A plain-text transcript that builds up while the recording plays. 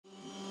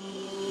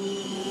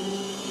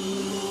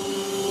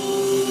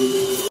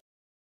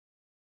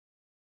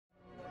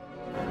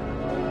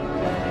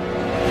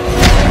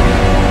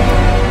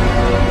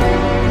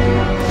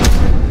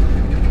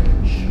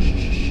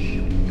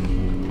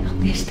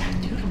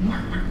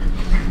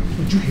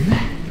Did you hear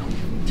that?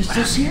 Is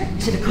it still here?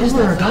 Is it a girl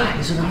or a guy?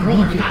 Is it a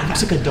girl or a guy? It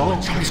looks like a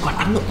dog. Stromedy squad.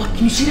 I don't know. Look,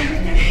 can you see that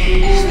right there?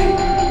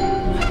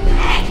 What the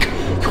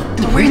heck? Yo,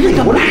 they're wearing like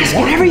a mask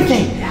and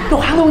everything. No,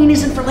 Halloween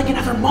isn't for like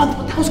another month.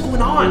 What the hell's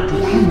going on?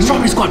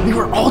 Stromedy squad, we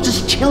were all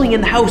just chilling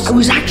in the house. I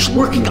was actually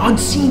working on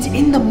scenes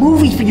in the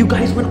movie for you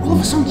guys when all of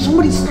a sudden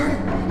somebody started.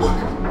 Look,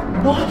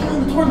 knocking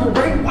on the door.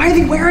 Why are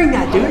they wearing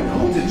that,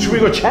 dude? Should we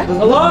go check?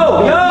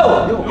 Hello,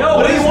 yo,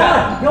 what do you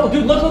want? Yo,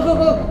 dude, look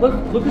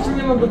who's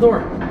ringing on the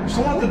door. There's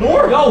someone at the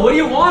door. Yo, what do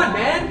you want,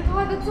 man?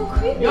 God, that's so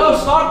creepy. Yo,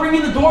 stop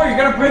ringing the door. You're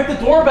gonna break the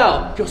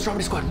doorbell. Yo,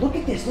 Stromedy squad, look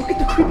at this. Look at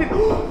the creepy.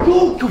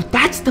 Yo,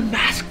 that's the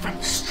mask from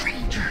the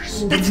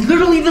Strangers. That's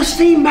literally the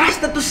same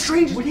mask that the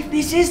Strangers. What if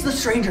this is the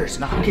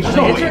Strangers? Okay, should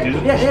I answer?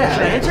 Yeah.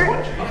 Should I answer?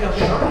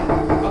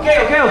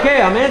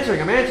 Okay. I'm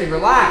answering.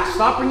 Relax.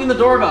 Stop ringing the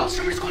doorbell.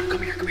 Stromedy squad,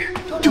 come here.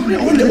 Dude,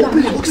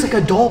 it looks like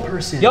a doll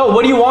person. Yo,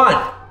 what do you want?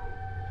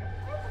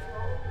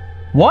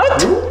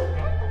 What?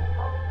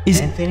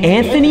 Is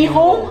Anthony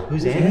home?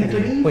 Who's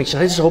Anthony? Wait,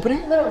 should I just open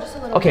it? No, just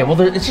a little. Okay, well,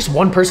 it's just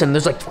one person.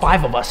 There's like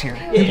 5 of us here.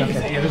 Yeah,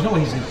 there's no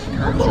way he's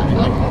gonna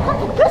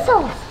Come to this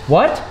house.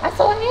 What? I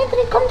saw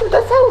Anthony come to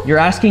this house. You're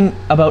asking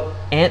about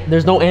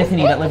there's no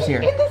Anthony that lives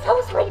here. In this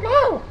house right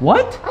now.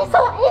 What? I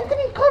saw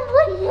Anthony come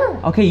right here.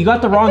 Okay, you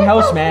got the wrong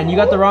house, man. You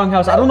got the wrong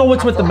house. I don't know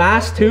what's with the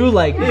mask too.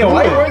 Like, Yeah,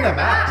 why are you wearing that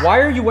mask? why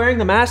are you wearing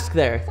the mask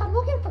there? I'm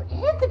looking for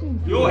Anthony.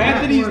 Yo,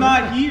 Anthony's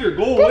not here.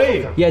 Go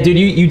away. Yeah, dude,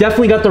 you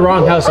definitely got the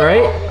wrong house. All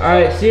right. All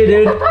right. See you,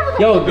 dude.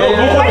 Yo, Go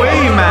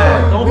away,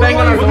 man. Don't bang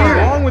on our door. What's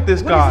wrong with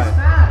this guy?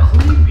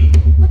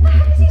 What the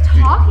heck is he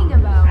talking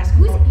about?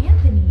 Who's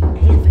Anthony?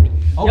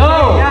 Yo,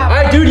 all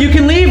right, dude, you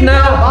can leave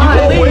now. You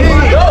can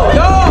leave. Yo.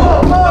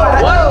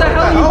 What the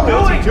hell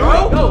are you doing,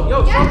 bro?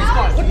 Yo, Stromedy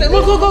squad. What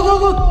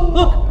the?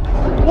 Look.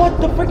 What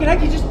the freaking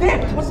heck? You just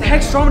did. What the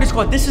heck, Stromedy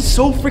squad? This is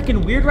so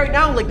freaking weird right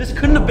now. Like, this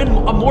couldn't have been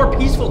a more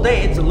peaceful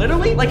day. It's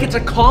literally like it's a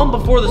calm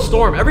before the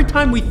storm. Every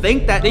time we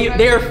think that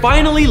they are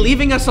finally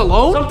leaving us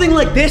alone, something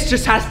like this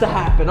just has to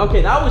happen.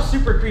 Okay, that was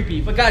super creepy.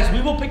 But guys,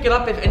 we will pick it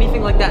up if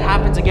anything like that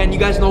happens again. You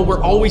guys know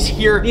we're always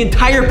here. The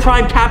entire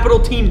Prime Capital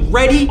team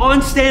ready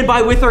on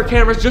standby with our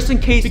cameras just in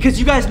case, because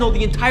you guys know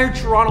the entire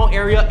Toronto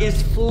area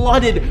is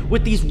flooded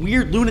with these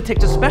weird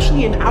lunatics,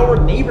 especially in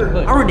our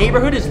neighborhood. Our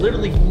neighborhood is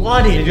literally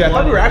flooded. I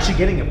thought we were actually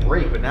getting a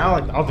break, but now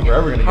like, I don't think we're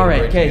ever gonna get All a right,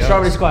 break. okay,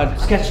 Stromedy squad,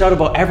 sketched out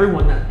about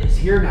everyone that is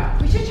here now.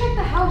 We should check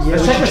the house. Yeah,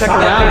 Let's check the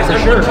house.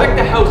 Everyone check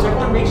the house.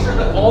 Everyone make sure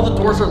that all the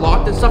doors are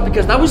locked and stuff,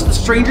 because that was the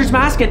Stranger's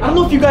mask. And I don't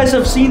know if you guys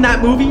have seen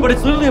that movie, but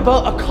it's literally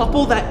about a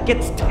couple that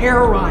gets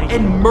terrorized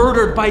and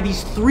murdered by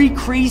these 3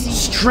 crazy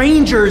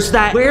strangers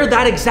that wear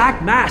that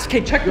exact mask.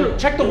 Okay, check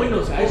the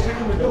windows, guys. Check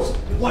the windows.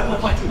 What?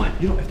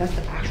 You know, if that's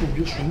the actual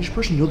real strange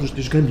person, you know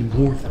there's gonna be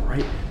more of them,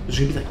 right? There's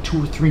gonna be like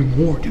 2 or 3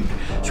 more, dude. So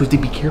we have to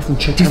be careful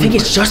and check. Do you think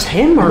it's just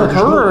him or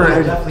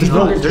her? There's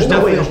no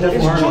way.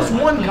 There's just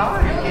one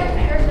guy.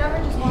 There's never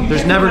just one.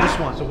 There's never just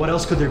one. So what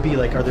else could there be?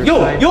 Like, are there? Yo!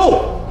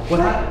 What?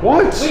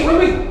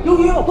 Wait! Yo!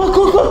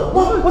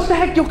 Look! What the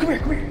heck? Yo, come here!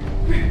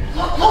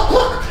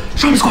 Look!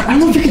 Stromedy squad, I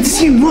don't know if you can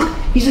see him. Look!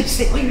 He's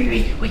like,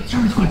 wait!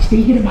 Stromedy squad,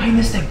 stay hidden behind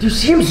this thing. Do you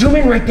see him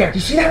zooming right there? Do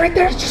you see that right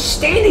there? He's just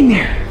standing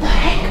there. What the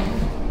heck?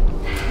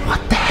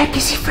 What the heck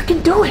is he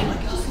freaking doing?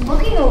 Just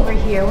looking over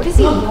here. What does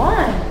he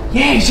want?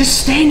 Yeah, he's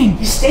just standing.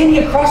 He's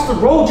standing across the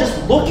road,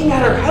 just looking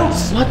at our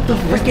house. What the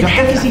freaking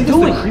heck is he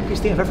doing? That's the creepiest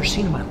thing I've ever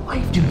seen in my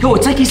life, dude. Yo,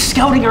 it's like he's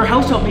scouting our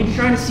house out, maybe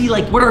trying to see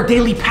like what our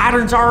daily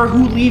patterns are,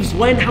 who leaves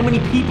when, how many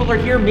people are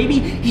here. Maybe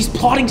he's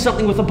plotting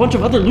something with a bunch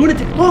of other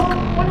lunatics. Look!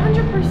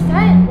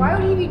 100%. Why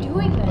would he be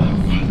doing this?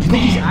 Do you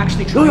think he's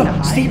actually trying to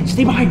hide?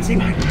 Stay behind.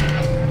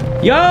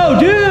 Yo,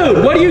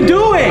 dude, what are you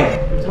doing?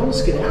 Tell him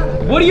to get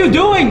out. What are you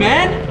doing,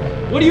 man?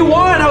 What do you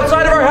want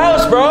outside of our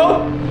house,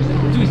 bro?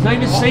 Dude, he's not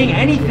even saying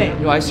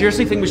anything. Yo, I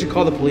seriously think we should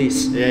call the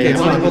police. Yeah.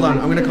 Hold on.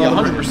 I'm gonna call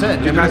them.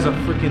 100%. You guys are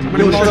freaking. I'm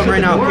gonna call them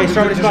right now. Okay,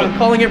 Stromedy squad, I'm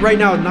calling it right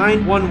now.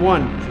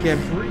 911. Okay.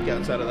 Freak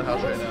outside of the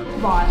house right now.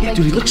 Yeah,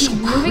 dude, he looks so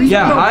creepy.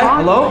 Yeah,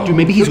 hi, hello? Dude,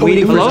 maybe he's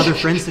waiting for Hello? his other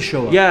friends to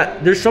show up. Yeah,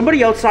 there's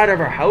somebody outside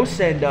of our house,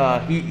 and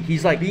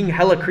he's like being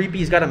hella creepy.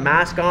 He's got a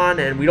mask on,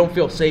 and we don't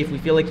feel safe. We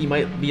feel like he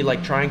might be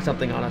like trying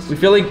something on us. We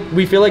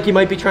feel like he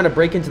might be trying to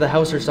break into the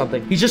house or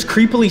something. He's just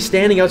creepily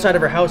standing outside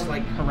of our house,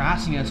 like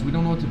harassing us. We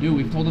don't know what to do.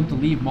 We've told him to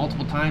leave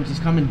multiple times. He's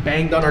come and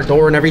banged on our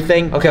door and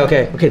everything.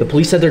 Okay. The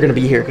police said they're gonna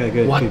be here. Okay,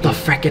 good. What the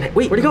frickin'?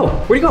 Wait, where'd he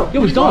go?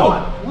 Yo, he's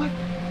gone.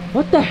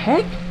 What the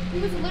heck? He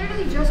was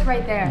literally just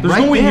right there. There's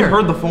no way he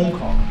heard the phone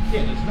call.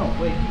 Yeah, there's no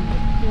way.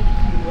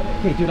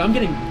 Hey, dude, I'm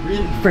getting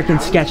really freaking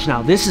sketched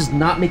now. This is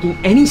not making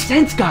any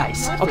sense,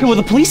 guys. Okay, well,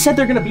 the police said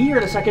they're gonna be here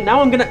in a second.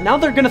 Now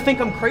they're gonna think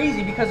I'm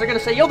crazy because they're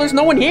gonna say, yo, there's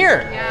no one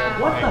here. Yeah.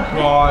 What the heck?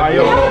 God,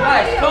 Yo,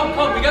 guys,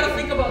 come. We gotta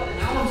think about it.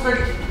 Now I'm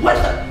starting. What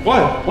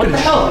the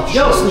hell?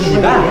 Yo,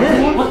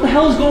 what the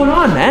hell is going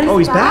on, man? Oh,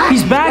 he's back?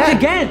 He's back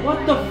again.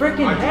 What the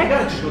freaking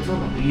heck?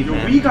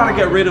 we gotta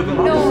get rid of him.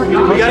 No.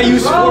 We gotta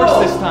use force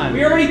this time.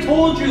 We already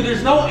told you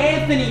there's no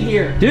Anthony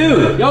here.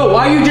 Dude, yo,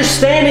 why are you just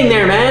standing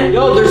there, man?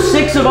 Yo, there's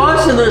 6 of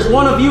us and there's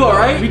 1 of you, all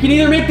right? We can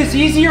either make this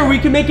easy or we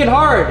can make it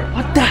hard.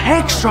 What the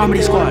heck,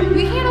 Stromedy squad?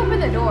 We can't open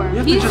the door.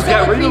 have to just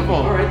get rid of him.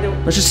 All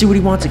right, let's just see what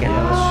he wants again.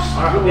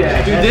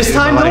 Dude, this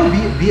time though,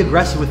 be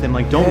aggressive with him.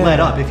 Like, don't let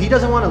up. If he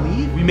doesn't want to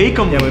leave, We make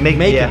him. yeah, we make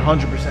him.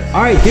 100%.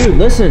 All right, dude,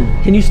 listen.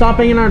 Can you stop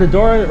banging on the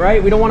door,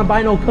 right? We don't want to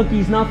buy no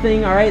cookies,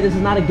 nothing, all right? This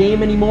is not a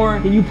game anymore.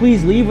 Can you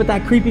please leave with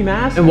that creepy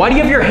mask? And why do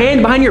you have your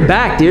hand behind your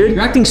back, dude?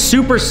 You're acting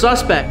super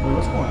suspect.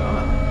 What's going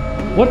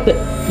on? What the?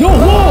 Yo,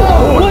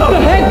 whoa! What the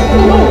heck?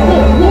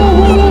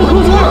 Whoa!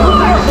 Close the door!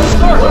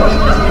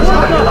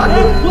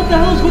 What the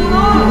hell is going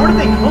on? Where did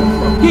they come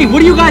from? Hey, what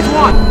do you guys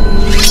want?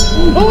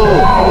 Yo,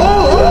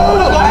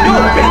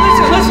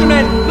 listen,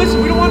 man.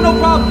 Listen, we don't want no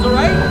problems, all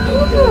right?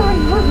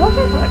 We're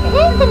looking for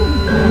Anthony.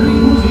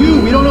 Who's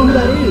you? We don't know who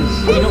that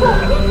is.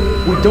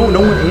 We don't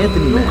know what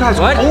Anthony is. You guys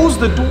What? close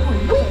the door.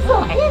 We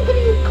saw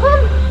Anthony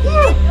come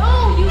here.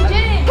 No, you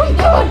didn't. We No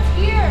did. one's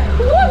here.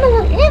 We don't know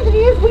where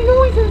Anthony is. We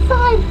know he's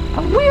inside.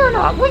 And we're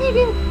not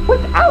leaving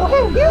without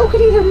him. You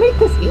could either make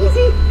this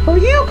easy or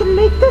you can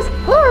make this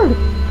hard.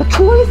 The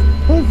choice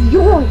is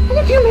yours. And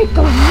if you make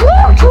the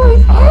wrong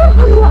choice,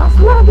 every last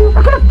one of you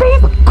are going to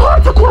face the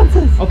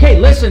consequences. Okay,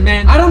 listen,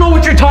 man. I don't know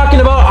what you're talking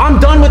about. I'm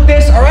done with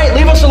this, all right?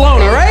 Leave us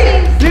alone, all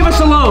right? Leave us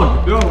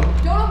alone. Don't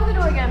open the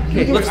door again.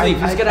 Okay, let's leave.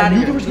 Let's get out of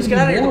here. Let's get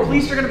out of here. The more.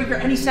 police are gonna be here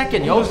any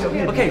second, yo.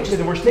 Okay, just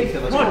then we're safe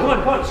then. come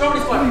on.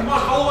 Somebody's fine. Come on,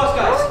 follow us,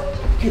 guys.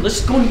 Okay, let's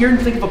just go in here and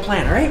think of a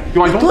plan, all right?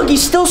 Yo, I don't- Look,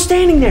 he's still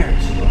standing there.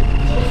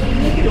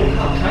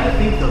 Try to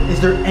think though. Is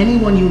there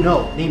anyone you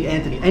know named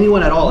Anthony?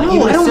 Anyone at all? Like, No,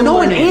 even I a don't know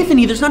similar an name?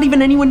 Anthony. There's not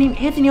even anyone named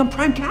Anthony on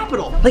Prime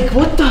Capital. Like,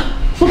 what the?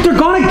 Look, they're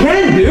gone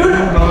again, dude.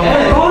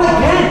 They're gone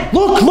again.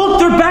 Look,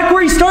 they're back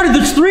where he started.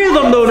 There's 3 of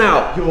them though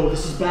now. Yo,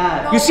 this is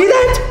bad. You see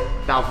that?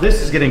 Now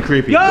this is getting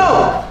creepy. Yo!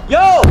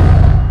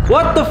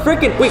 What the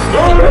frickin'? Wait.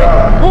 Whoa!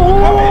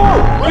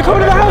 They're coming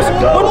to the house.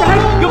 What the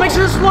heck? Yo, make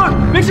sure it's locked.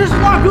 Make sure it's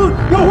locked, dude.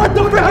 Yo, what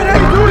the frickin'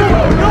 heck? Dude.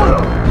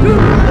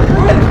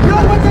 Yo,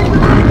 what's that? They're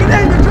trying to get in.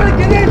 They're trying to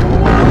get in.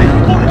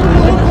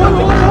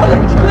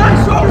 Not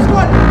Star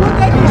Squad. What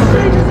the heck? These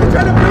strangers are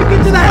trying to break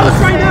into the house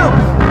right now.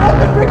 What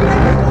the frickin'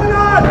 heck is going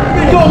on?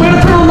 Yo, we gotta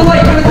turn on the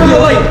light.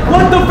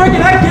 What the frickin'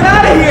 heck? Get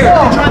out of here.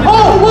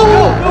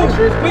 Whoa.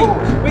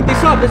 Wait, they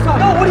stopped. Yo,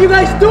 what are you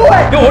guys doing?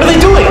 Yo, what are they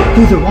doing?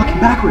 Dude, they're walking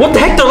backwards. What the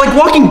heck? They're like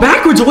walking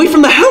backwards away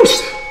from the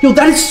house. Yo,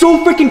 that is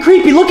so freaking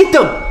creepy. Look at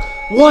them.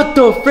 What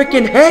the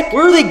freaking heck?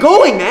 Where are they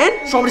going, man?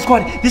 Stromedy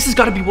Squad, this has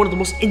got to be one of the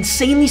most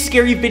insanely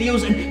scary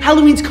videos, and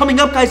Halloween's coming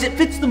up, guys. It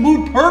fits the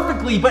mood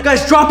perfectly. But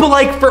guys, drop a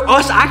like for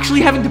us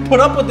actually having to put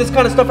up with this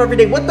kind of stuff every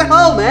day. What the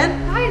hell,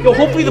 man? Yo,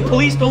 hopefully the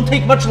police don't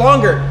take much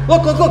longer.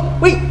 Look.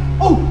 Wait.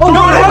 Oh,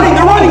 no,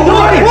 they're running.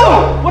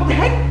 Whoa. What the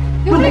heck?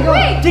 Yo, wait.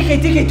 DK,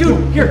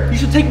 dude, here, you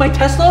should take my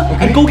Tesla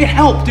and go get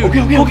help, dude.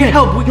 Go get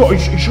help. Yo, are you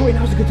sure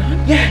now's a good time?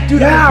 Yeah, dude.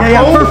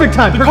 Yeah, perfect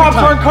time. The cops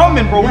aren't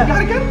coming, bro. We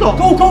gotta get them.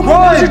 Go.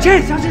 Now's your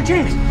chance.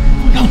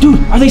 Yo, dude,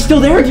 are they still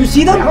there? Do you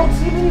see them? I don't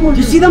see anyone. Do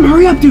you see them?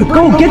 Hurry up, dude.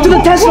 Go, get to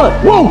the Tesla.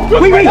 Whoa,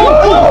 wait.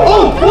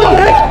 Oh, what the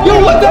heck? Yo,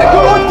 what the heck?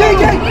 Come on,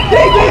 DK.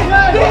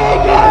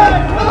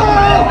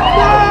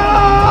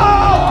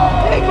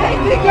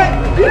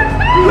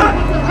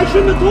 I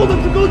shouldn't have told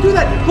them to go do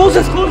that. Close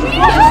this. Wait,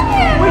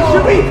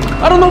 should we?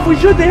 I don't know if we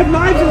should. They have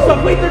knives and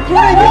stuff. Wait, they're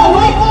trying to get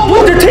away.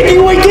 Wait, they're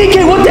taking away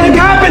DK. What the heck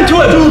happened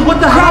to him? Dude,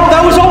 what the heck?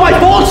 That was all my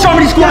fault,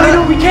 Stromedy Squad.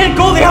 We can't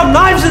go. They have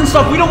knives and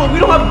stuff. We don't have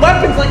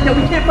weapons like that.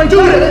 We can't fight.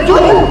 Dude, they're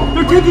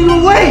taking you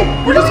away.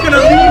 We're just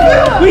gonna leave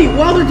them. Wait,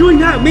 while they're doing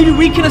that, maybe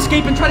we can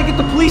escape and try to get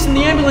the police and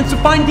the ambulance to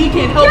find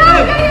DK and help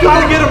him.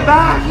 Gotta get him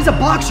back. He's a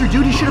boxer,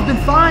 dude. He should have been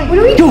fine.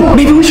 Yo,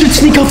 maybe we should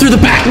sneak out through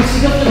the back. Let's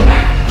sneak out through the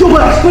back. Yo,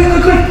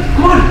 quick.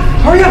 Come on.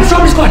 Hurry up,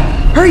 Stromedy Squad.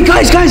 Hurry,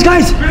 guys. Come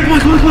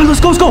on. Let's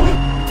go. What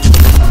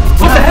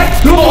the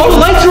heck? Yo, all the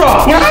lights are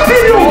off. What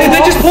happened? Did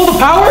they just pull the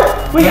power?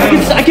 Wait,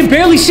 I can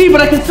barely see,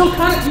 but I can still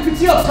kind of, you can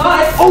see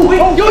outside. Oh, wait.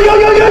 Yo, look. They're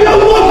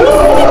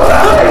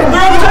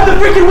outside the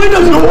freaking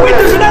windows. Wait,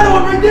 there's another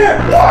one right there.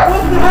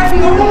 What the heck is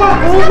going on?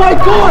 Oh my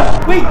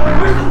God. Wait,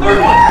 where's the third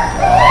one?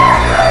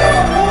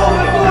 Oh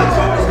my God,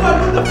 Stromedy Squad,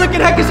 what the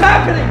freaking heck is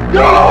happening?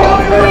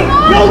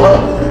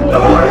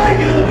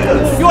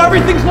 Yo,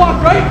 everything's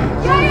locked, right?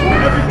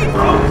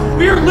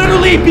 We are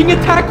literally being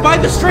attacked by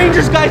the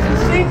strangers, guys. The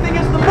same thing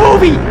as the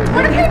movie.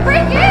 What if they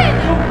break in?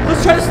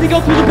 Let's try to sneak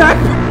out through the back.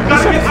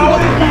 Gotta get out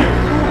of here. Oh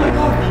my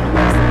God.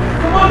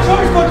 Come on,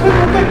 Stromedy Squad, quick.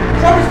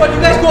 Stromedy Squad,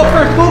 you guys go up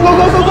first. Go. What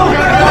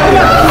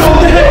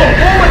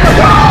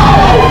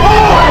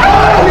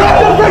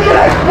the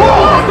heck?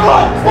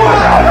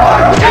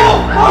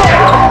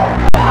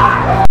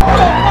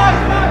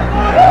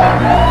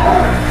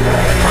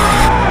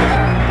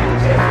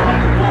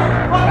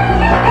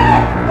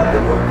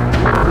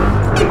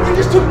 They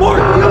just took more.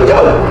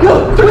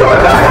 Yo, they're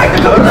coming back.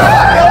 Oh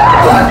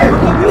my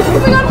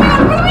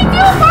God, what do we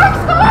do?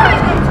 Mark's gone!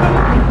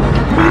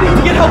 We need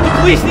to get help. The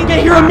police need to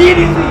get here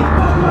immediately. Oh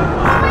my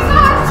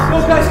gosh! Go,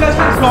 guys.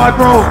 God,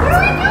 bro. What do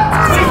we do?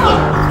 Wait, look.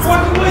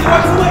 They're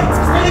walking away.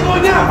 Where are they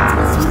going now?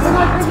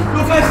 Go,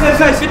 guys.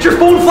 Get your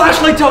phone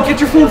flashlights out. Oh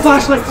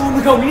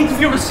my God, we need to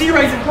be able to see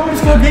right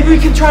now. Maybe we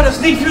can try to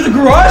sneak through the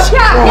garage.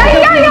 Yeah.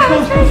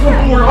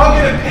 We're all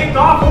getting picked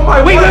off. Oh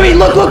my. Wait,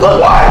 look.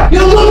 What?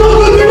 Yo,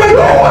 look, right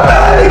there.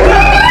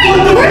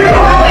 What the freak?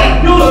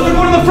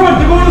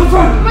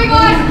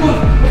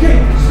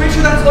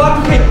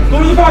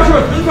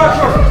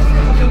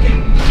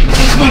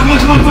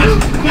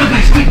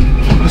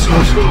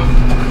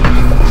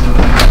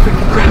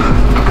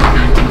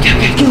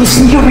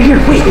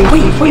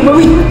 Wait.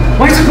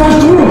 Why is the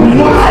garage door open?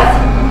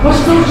 What's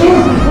the garage door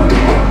open?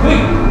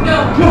 Wait. No.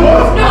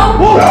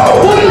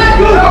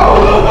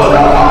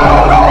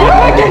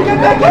 Get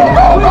back in!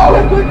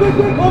 Quick!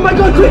 Oh my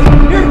God, quick!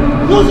 Here,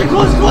 close it!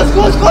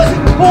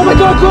 Oh my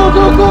God, go!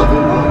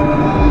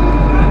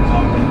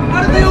 How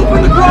did they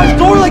open the garage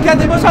door like that?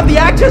 They must have the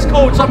access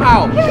code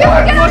somehow.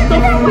 Yeah, get out of the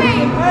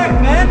way! Heck,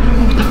 man!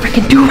 What to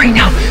freaking do right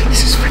now?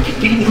 This is freaking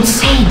getting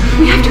insane.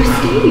 We have to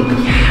escape.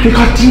 They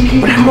got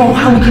DK. But I don't know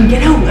how we can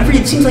get out.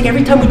 It seems like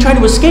every time we try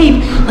to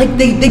escape, like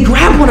they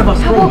grab one of us.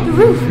 How about the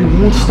roof? We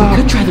won't stop. We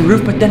could try the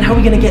roof, but then how are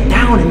we gonna get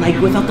down and like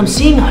without them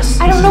seeing us?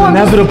 I don't know.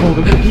 Inevitable.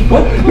 They're gonna keep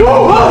up. No!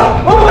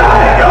 Oh my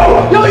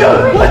God! Yo!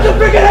 What the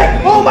freaking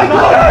heck? Oh my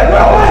God!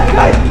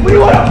 Guys, what do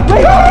you want?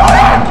 Wait!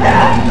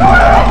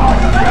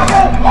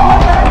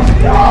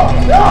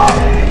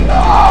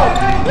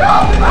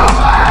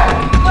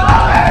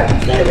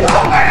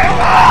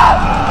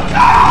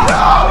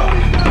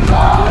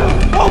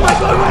 Oh my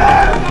God!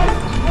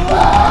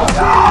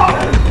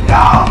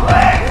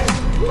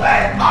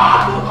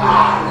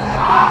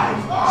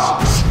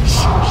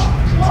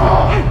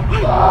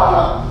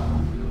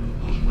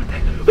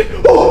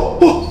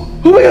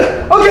 Oh my God!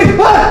 Okay!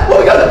 Oh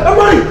my God! I'm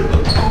running!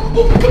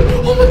 Oh my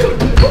God!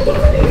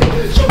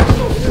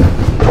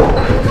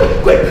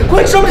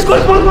 Quick! Somebody's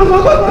quick! Oh my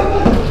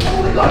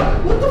God!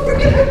 What the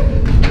freaking heck?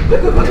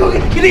 Quick! Okay!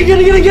 Get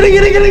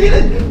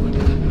in!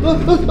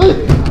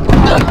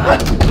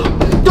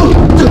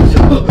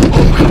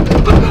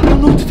 I don't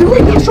know what to do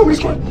right now. Somebody's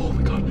quick! Oh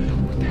my God!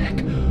 What the heck?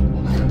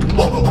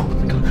 Oh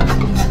my God!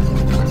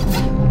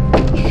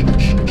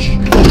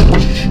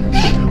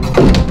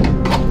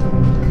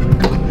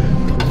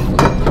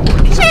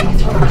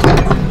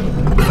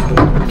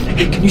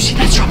 Can you see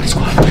that Stromedy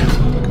squad?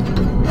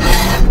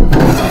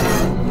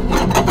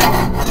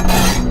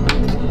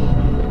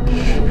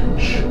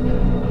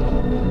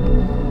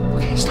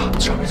 Okay, stop.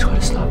 Stromedy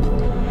squad, stop.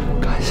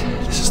 Guys,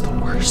 this is the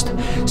worst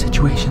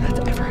situation that's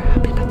ever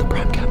happened at the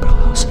Prime Capital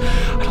House.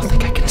 I don't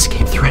think I can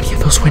escape through any of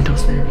those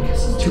windows there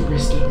because it's too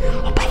risky.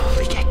 I'll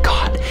probably get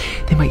caught.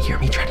 They might hear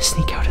me trying to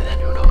sneak out and then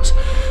who knows.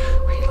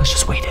 Wait, let's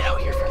just wait it out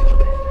here for a little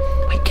bit.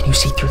 Wait, can you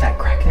see through that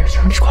crack there,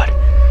 Stromedy squad?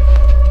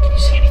 Can you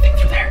see anything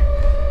through there?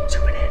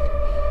 Zooming in.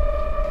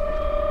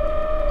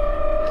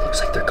 It looks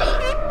like they're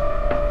gone.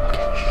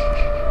 Okay, shh.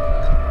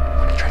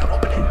 I'm gonna try to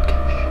open it, okay?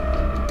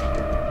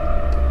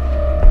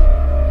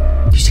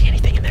 Do you see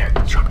anything in there?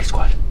 Stromedy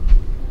squad.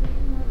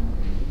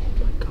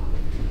 Oh my God.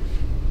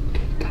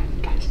 Okay,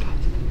 guys.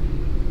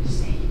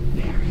 Stay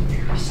very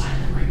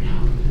silent right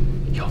now.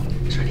 Yo,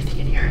 is there anything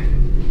in here?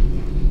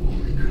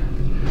 Holy crap.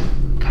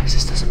 Guys,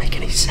 this doesn't make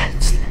any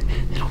sense.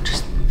 They don't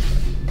just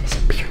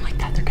disappear like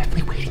that. They're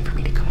definitely waiting for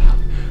me to come out.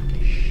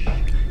 Okay, shh.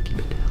 Keep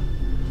it down.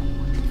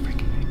 What the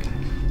freaking heck,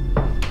 guys?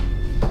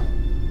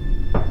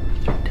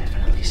 They're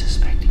definitely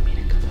suspecting me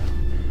to come out.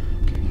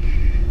 Okay,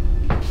 shh.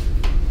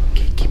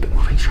 Okay, keep it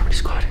moving, Stromedy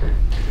squad.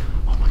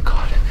 Oh my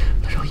God.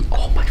 Literally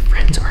all my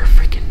friends are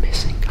freaking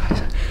missing,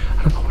 guys.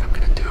 I don't know what I'm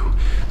gonna do.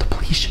 The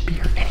police should be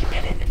here any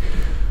minute.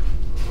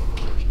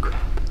 Holy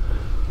crap.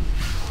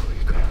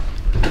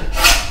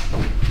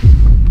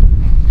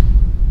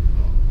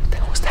 What the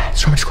hell was that?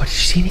 Stromedy squad, did you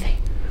see anything?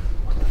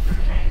 What the frick?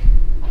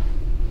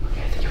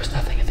 Okay, I think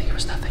it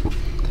was nothing.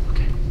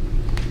 Okay.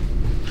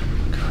 Oh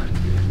my God.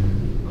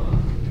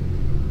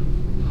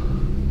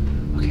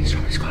 Okay,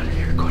 Stromedy squad in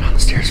here. Go down the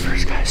stairs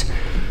first, guys.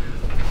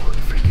 Holy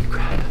freaking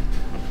crap.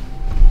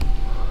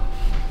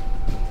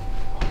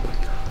 Oh my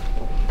God.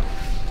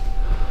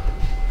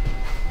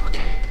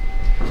 Okay.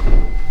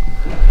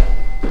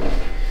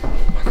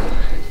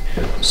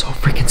 I'm so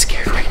freaking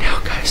scared right now,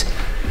 guys.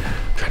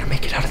 I'm trying to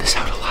make it out of this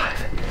house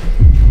alive.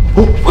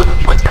 Oh, what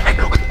the heck?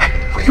 What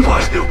do you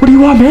want? What do you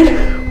want, man?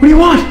 What do you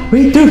want?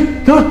 Wait,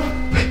 dude, no.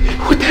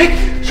 What the heck?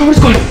 Stromedy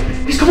squad.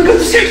 He's coming up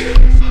the stairs.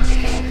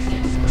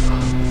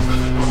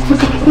 Oh my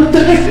God, what the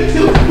heck?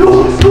 No.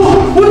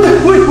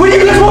 What do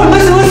you guys want?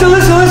 Listen.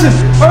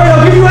 All right,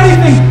 I'll give you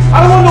anything. I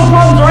don't want no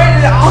problems, all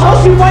right? I'll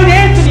help you find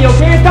Anthony,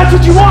 okay? If that's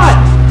what you want.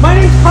 My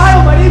name's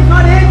Kyle. My name's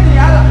not Anthony.